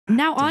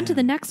Now on to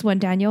the next one,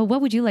 Daniel.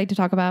 What would you like to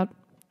talk about?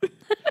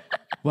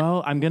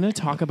 Well, I'm going to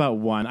talk about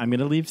one. I'm going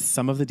to leave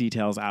some of the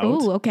details out.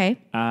 Oh, okay.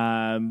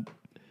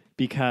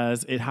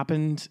 Because it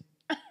happened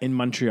in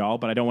Montreal,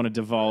 but I don't want to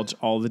divulge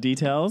all the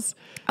details.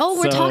 Oh,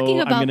 we're talking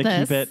about I'm gonna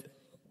this. keep it.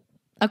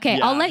 Okay,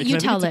 Yeah, I'll let you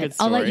tell it.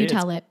 I'll let you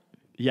tell it.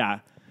 Yeah.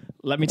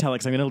 Let me tell it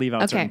because I'm going to leave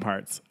out certain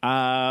parts.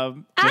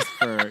 Just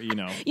for, You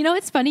know,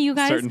 it's funny, you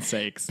guys. certain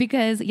sakes.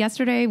 Because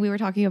yesterday we were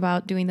talking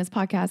about doing this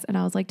podcast and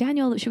I was like,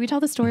 Daniel, should we tell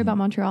the story about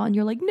Montreal? And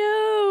you're like,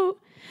 no.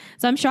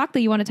 So I'm shocked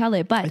that you want to tell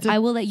it, but I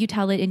will let you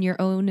tell it in your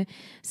own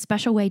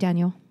special way,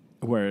 Daniel.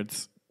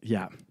 Words.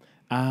 Yeah.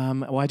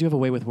 Well, I do have a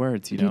way with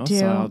words, you know? do.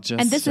 So I'll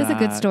just, and this is a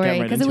good story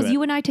because it was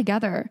you and I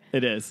together.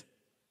 It is.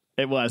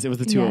 It was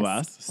the two of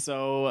us.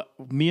 So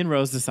me and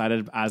Rose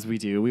decided, as we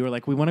do, we were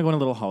like, we want to go on a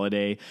little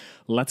holiday.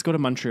 Let's go to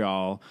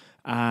Montreal.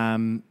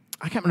 I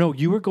can't remember. No,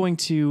 you were going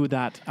to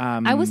that.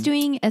 I was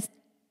doing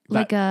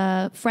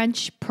a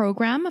French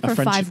program for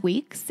 5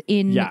 weeks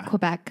in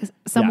Quebec,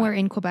 somewhere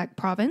in Quebec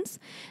province.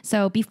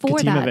 So before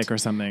Katimavik that, or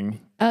something.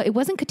 It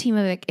wasn't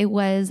Katimavik. It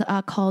was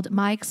called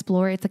My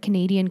Explore. It's a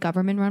Canadian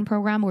government-run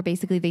program where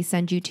basically they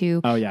send you to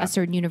a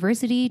certain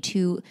university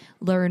to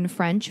learn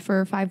French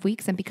for 5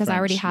 weeks. And because I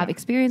already have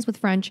experience with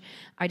French,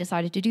 I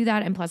decided to do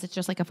that. And plus, it's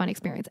just like a fun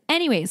experience.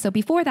 Anyway, so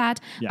before that,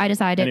 I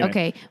decided,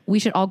 okay, we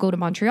should all go to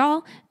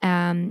Montreal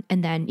and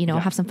then,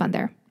 have some fun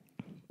there.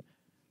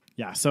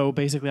 Yeah. So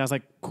basically I was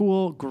like,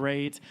 cool,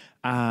 great.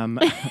 I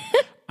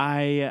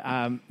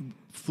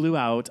flew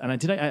out and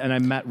I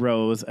met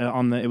Rose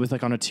it was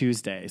like on a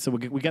Tuesday. So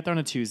we get there on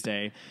a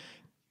Tuesday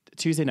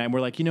night and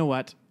we're like, you know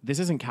what? This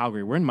isn't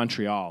Calgary. We're in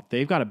Montreal.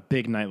 They've got a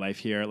big nightlife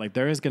here. Like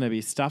there is going to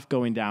be stuff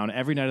going down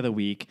every night of the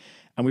week.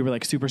 And we were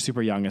like super,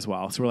 super young as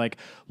well. So we're like,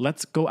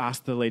 let's go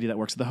ask the lady that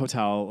works at the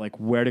hotel, like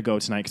where to go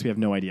tonight. Because we have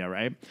no idea.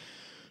 Right.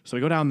 So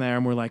we go down there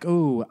and we're like,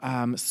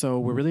 so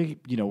we're really,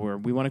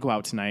 we want to go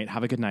out tonight,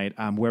 have a good night.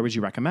 Where would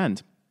you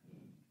recommend?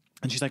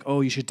 And she's like,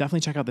 oh, you should definitely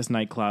check out this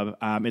nightclub.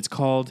 It was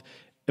called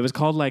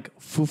like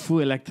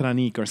Fufu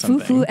Electronique or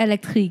something. Fufu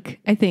Electrique,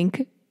 I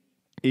think.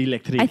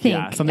 Electrique,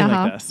 yeah, something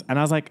like this. And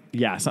I was like,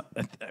 yeah,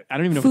 I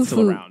don't even know if it's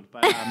still around,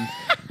 but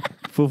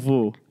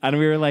Fufu. And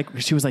we were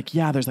like, she was like,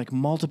 yeah, there's like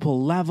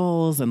multiple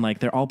levels and like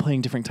they're all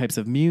playing different types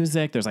of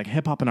music. There's like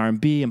hip hop and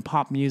R&B and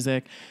pop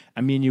music.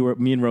 And me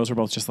and Rose were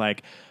both just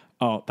like,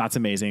 oh, that's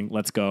amazing.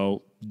 Let's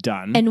go.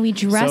 Done. And we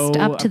dressed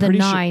up to the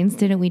nines,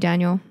 didn't we,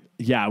 Daniel?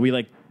 Yeah, we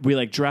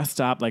dressed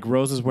up. Like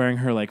Rose was wearing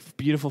her like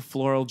beautiful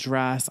floral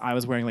dress. I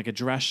was wearing like a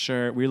dress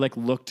shirt. We like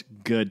looked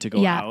good to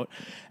go out.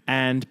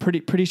 And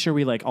pretty sure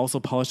we like also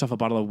polished off a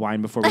bottle of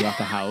wine before we left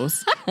the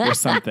house or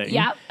something.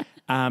 Yeah.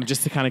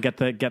 Just to kind of get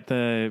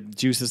the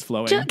juices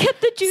flowing. Get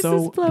the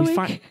juices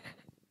flowing.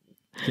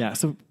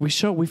 So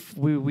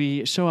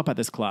we show up at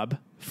this club,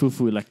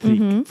 Fufu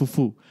Electrique,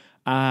 Fufu.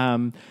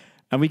 And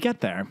we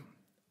get there.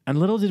 And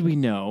little did we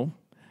know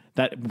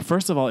that,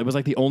 first of all, it was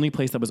like the only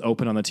place that was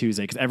open on the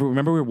Tuesday. Because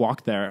remember we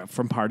walked there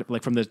from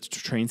the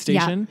train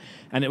station,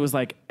 and it was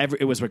like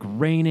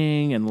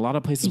raining, and a lot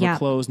of places were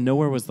closed.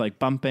 Nowhere was like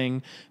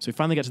bumping. So we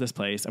finally get to this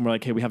place, and we're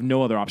like, hey, we have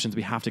no other options.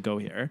 We have to go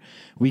here.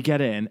 We get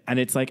in, and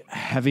it's like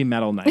heavy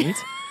metal night.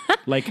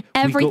 Like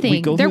everything.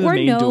 We go there were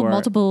no door.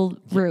 multiple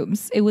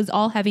rooms. It was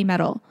all heavy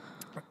metal.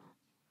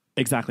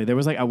 Exactly. There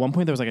was like, at one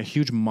point there was like a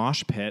huge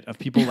mosh pit of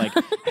people like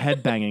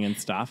headbanging and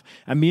stuff.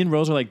 And me and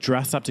Rose were like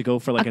dressed up to go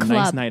for like a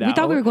nice night out. We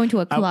thought we were going to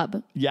a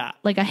club. Yeah.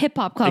 Like a hip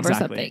hop club or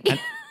something.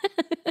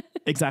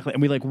 Exactly.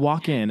 And we like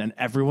walk in and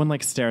everyone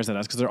like stares at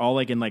us because they're all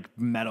like in like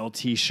metal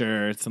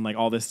t-shirts and like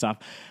all this stuff.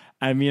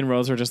 And me and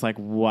Rose were just like,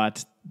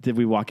 what did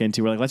we walk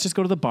into? We're like, let's just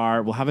go to the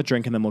bar. We'll have a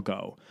drink and then we'll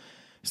go.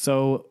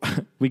 So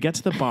we get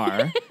to the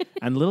bar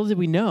and little did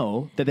we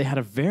know that they had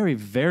a very,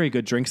 very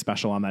good drink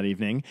special on that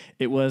evening.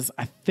 It was,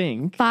 I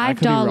think,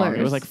 $5.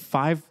 It was like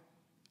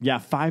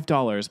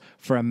 $5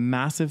 for a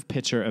massive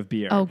pitcher of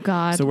beer. Oh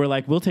God. So we're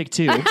like, we'll take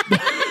two,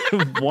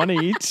 one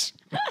each.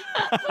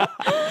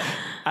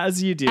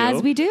 As you do.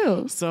 As we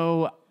do.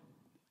 So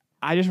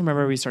I just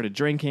remember we started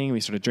drinking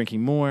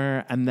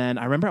more. And then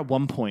I remember at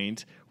one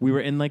point we were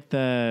in like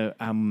the,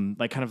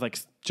 like kind of like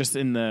just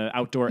in the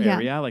outdoor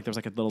area. Like there was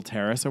like a little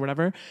terrace or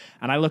whatever.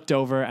 And I looked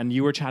over and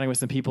you were chatting with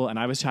some people and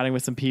I was chatting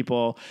with some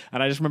people.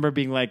 And I just remember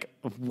being like,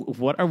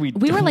 what are we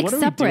doing? We were like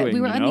separate. We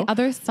were on the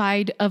other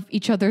side of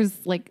each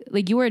other's, like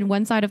you were in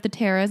one side of the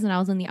terrace and I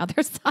was on the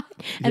other side.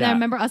 And I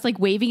remember us like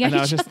waving at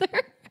each other.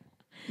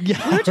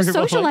 Yeah, we were just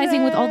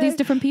socializing with all these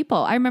different people.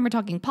 I remember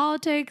talking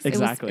politics.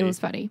 Exactly. It was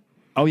funny.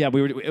 Oh yeah,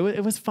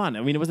 it was fun.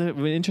 I mean, it was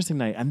an interesting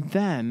night. And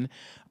then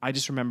I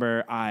just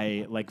remember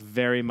I like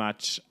very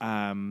much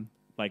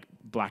like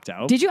blacked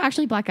out. Did you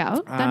actually black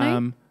out that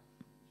night?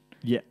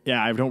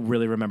 Yeah, I don't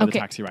really remember the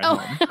taxi ride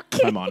home,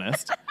 if I'm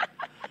honest.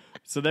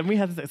 So then we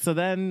had at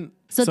the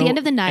end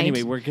of the night.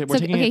 Anyway, we're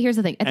taking here's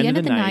the thing. At the end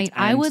of the night,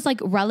 I was like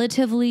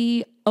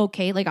relatively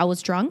okay. Like I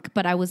was drunk,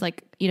 but I was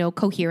like,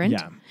 coherent.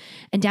 Yeah.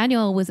 And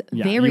Daniel was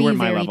very,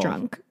 very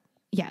drunk.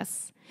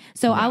 Yes.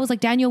 So I was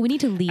like, Daniel, we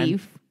need to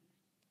leave.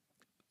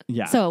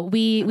 So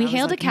we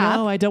hailed a cab.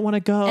 No, I don't want to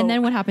go. And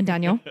then what happened,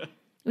 Daniel?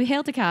 We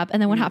hailed a cab. And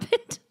then what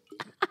happened?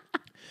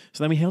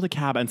 So then we hailed a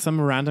cab and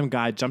some random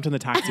guy jumped in the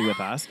taxi with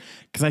us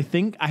because I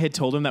think I had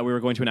told him that we were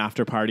going to an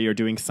after party or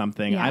doing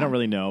something. I don't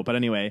really know. But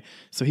anyway,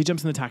 so he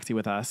jumps in the taxi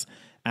with us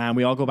and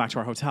we all go back to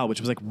our hotel, which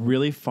was like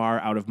really far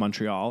out of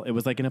Montreal. It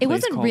was like in a place It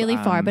wasn't really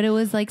far, but it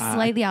was like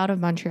slightly out of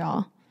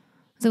Montreal.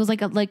 So it was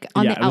like on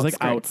the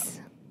outskirts.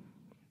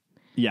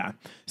 Yeah.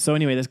 So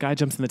anyway, this guy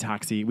jumps in the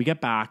taxi. We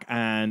get back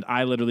and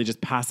I literally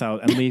just pass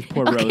out and leave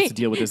poor Rose to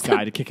deal with this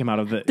guy to kick him out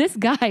of the... This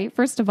guy,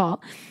 first of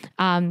all,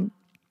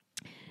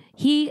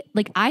 he,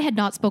 like, I had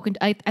not spoken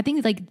to, I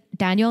think like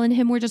Daniel and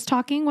him were just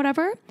talking,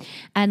 whatever.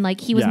 And like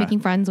he was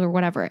making friends or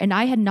whatever. And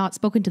I had not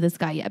spoken to this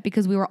guy yet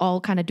because we were all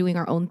kind of doing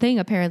our own thing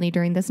apparently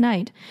during this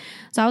night.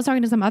 So I was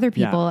talking to some other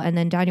people and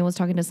then Daniel was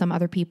talking to some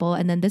other people.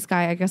 And then this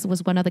guy, I guess,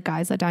 was one of the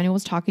guys that Daniel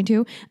was talking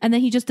to. And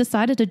then he just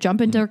decided to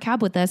jump into a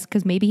cab with us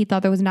because maybe he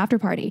thought there was an after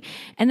party.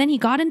 And then he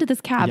got into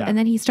this cab and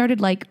then he started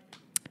like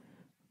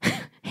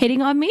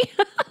hitting on me.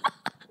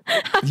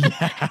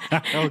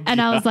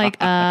 And I was like,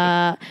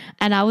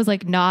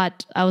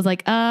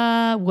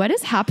 what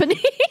is happening?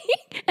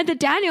 And then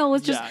Daniel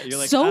was just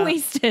like,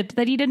 wasted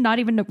that he did not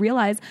even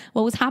realize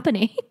what was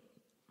happening.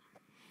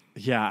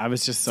 Yeah, I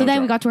was just so then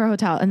drunk. We got to our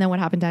hotel, and then what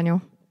happened,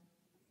 Daniel?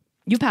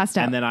 You passed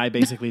out. And then I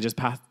basically just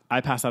passed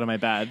out of my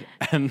bed,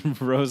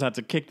 and Rose had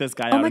to kick this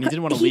guy out, and he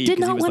didn't want to leave. He did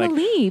not want to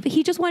leave.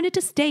 He just wanted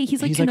to stay.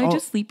 He's like, can I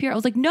just sleep here? I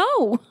was like,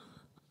 no.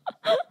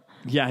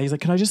 Yeah, he's like,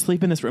 can I just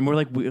sleep in this room? We're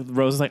like,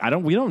 Rose is like,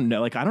 we don't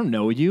know. Like, I don't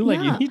know you.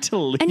 Like, you need to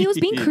leave. And he was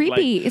being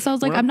creepy. So I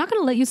was like, I'm not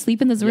going to let you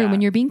sleep in this room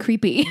when you're being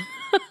creepy.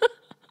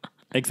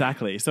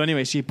 Exactly. So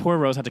anyway, poor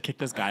Rose had to kick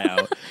this guy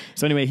out.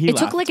 So anyway, he left.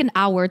 It took like an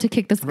hour to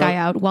kick this guy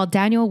out while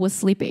Daniel was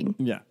sleeping.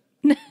 Yeah.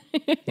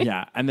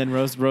 Yeah. And then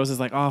Rose is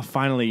like, oh,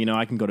 finally,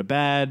 I can go to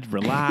bed,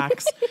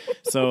 relax.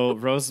 So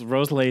Rose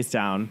lays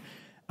down.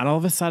 And all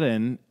of a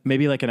sudden,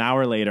 maybe like an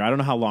hour later, I don't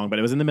know how long, but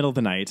it was in the middle of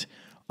the night.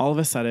 All of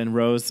a sudden,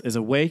 Rose is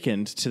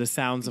awakened to the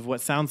sounds of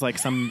what sounds like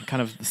some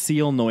kind of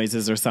seal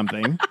noises or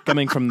something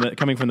coming from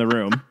the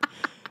room.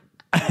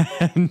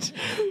 And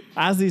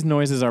as these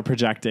noises are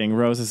projecting,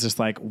 Rose is just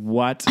like,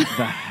 what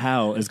the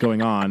hell is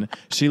going on?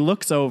 She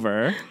looks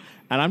over,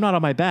 and I'm not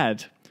on my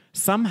bed.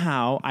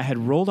 Somehow, I had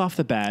rolled off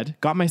the bed,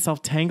 got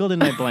myself tangled in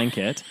my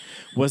blanket,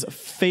 was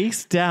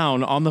face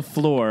down on the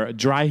floor,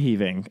 dry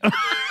heaving.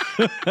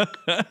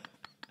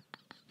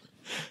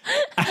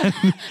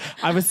 And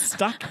I was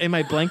stuck in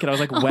my blanket. I was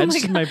like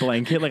wedged in my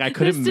blanket. Like I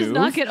couldn't move. This does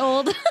not get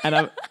old.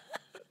 And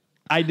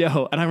I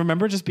know. And I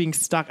remember just being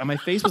stuck. And my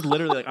face was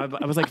literally like,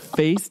 I was like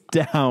face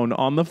down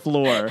on the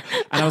floor.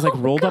 And I was like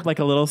rolled up like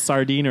a little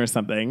sardine or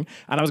something.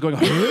 And I was going,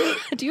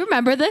 do you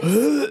remember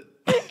this?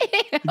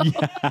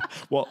 Yeah.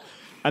 Well,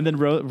 and then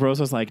Rose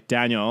was like,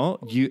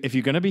 Daniel, if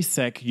you're going to be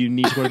sick, you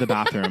need to go to the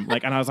bathroom.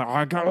 Like, and I was like,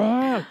 oh,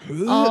 God.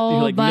 Oh,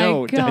 you're like,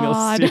 no, God.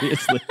 Daniel,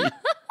 seriously.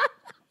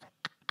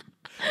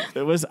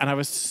 And I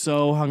was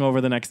so hungover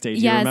the next day.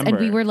 Do you remember? And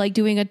we were like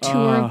doing a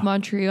tour of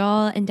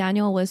Montreal, and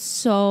Daniel was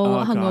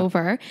so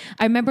hungover.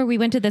 I remember we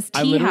went to this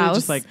tea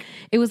house.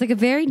 It was like a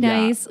very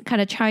nice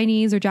kind of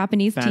Chinese or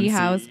Japanese tea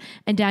house.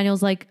 And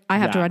Daniel's like, I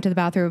have to run to the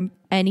bathroom.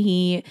 And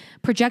he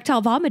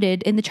projectile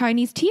vomited in the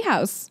Chinese tea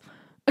house.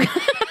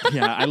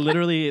 Yeah, I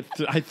literally,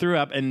 I threw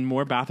up in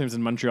more bathrooms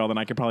in Montreal than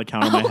I could probably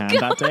count on my hand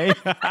that day.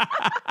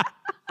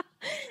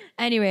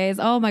 Anyways,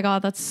 oh my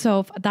God,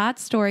 that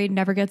story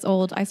never gets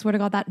old. I swear to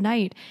God, that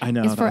night I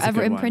know, is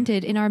forever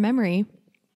imprinted in our memory.